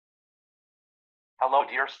Hello,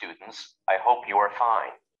 dear students. I hope you are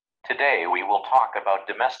fine. Today we will talk about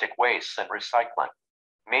domestic wastes and recycling.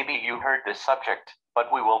 Maybe you heard this subject,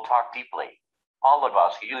 but we will talk deeply. All of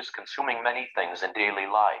us use consuming many things in daily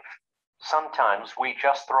life. Sometimes we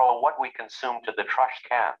just throw what we consume to the trash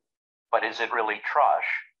can. But is it really trash?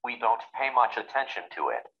 We don't pay much attention to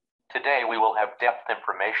it. Today we will have depth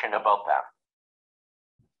information about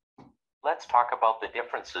them. Let's talk about the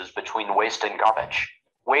differences between waste and garbage.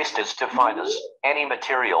 Waste is defined as any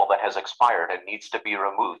material that has expired and needs to be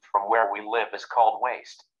removed from where we live is called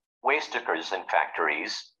waste. Waste occurs in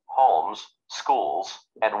factories, homes, schools,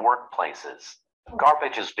 and workplaces.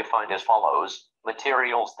 Garbage is defined as follows: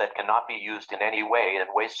 materials that cannot be used in any way and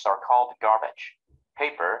wastes are called garbage.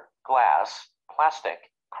 Paper, glass, plastic,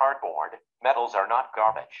 cardboard, metals are not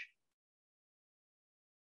garbage.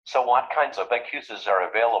 So what kinds of excuses are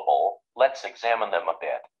available? Let's examine them a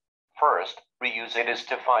bit. First, reuse. It is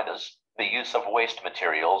defined as the use of waste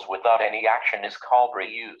materials without any action is called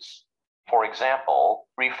reuse. For example,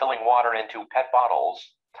 refilling water into PET bottles,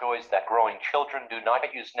 toys that growing children do not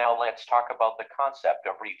use. Now let's talk about the concept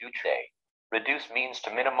of reduce. Reduce means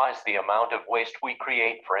to minimize the amount of waste we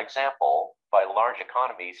create, for example, by large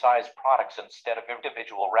economy-sized products instead of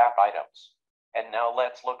individual wrap items. And now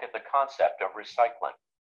let's look at the concept of recycling.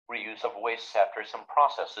 Reuse of wastes after some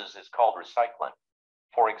processes is called recycling.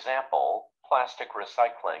 For example, plastic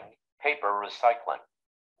recycling, paper recycling.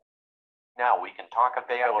 Now we can talk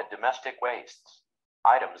about domestic wastes.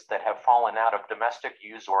 Items that have fallen out of domestic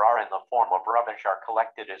use or are in the form of rubbish are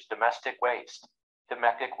collected as domestic waste.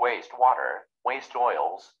 Domestic waste: water, waste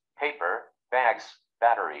oils, paper, bags,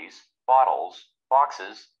 batteries, bottles,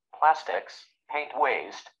 boxes, plastics, paint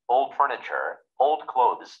waste, old furniture, old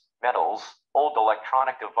clothes, metals, old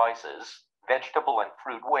electronic devices, vegetable and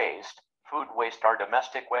fruit waste. Food waste are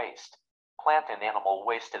domestic waste. Plant and animal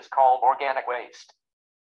waste is called organic waste.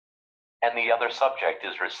 And the other subject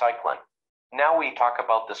is recycling. Now we talk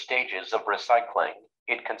about the stages of recycling.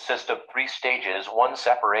 It consists of 3 stages. 1,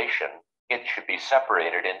 separation. It should be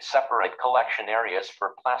separated in separate collection areas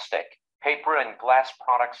for plastic, paper, and glass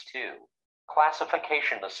products. 2,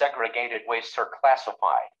 classification. The segregated wastes are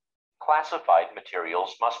classified. Classified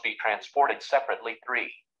materials must be transported separately. 3,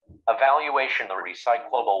 evaluation. The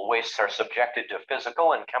recyclable wastes are subjected to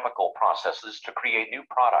physical and chemical processes to create new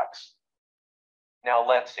products. Now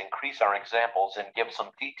let's increase our examples and give some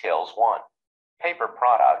details. 1, paper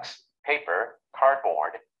products: paper,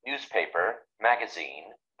 cardboard, newspaper, magazine,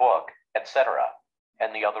 book, etc.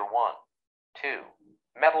 And the other 1. 2,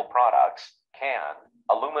 metal products: can,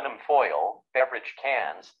 aluminum foil, beverage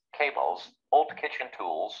cans, cables, old kitchen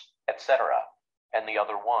tools, etc. And the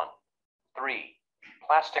other 1. 3,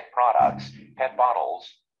 plastic products: PET bottles,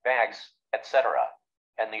 bags, etc.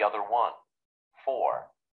 And the other 1. 4,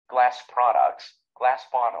 glass products: glass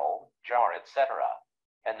bottle, jar, etc.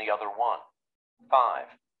 And the other 1. 5,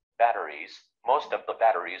 batteries: most of the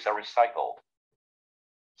batteries are recycled.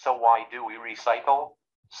 So why do we recycle?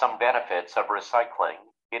 Some benefits of recycling: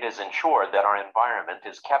 it is ensured that our environment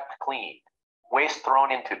is kept clean. Waste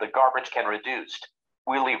thrown into the garbage can reduced.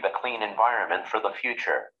 We leave a clean environment for the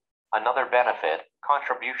future. Another benefit: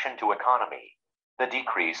 contribution to economy. The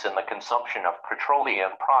decrease in the consumption of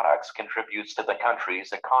petroleum products contributes to the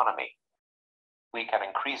country's economy. We can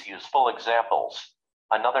increase useful examples.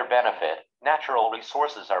 Another benefit: natural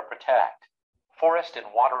resources are protected. Forest and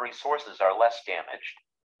water resources are less damaged.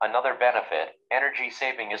 Another benefit: energy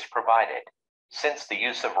saving is provided. Since the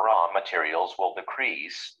use of raw materials will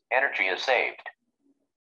decrease, energy is saved.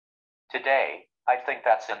 Today, I think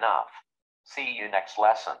that's enough. See you next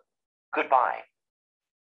lesson. Goodbye.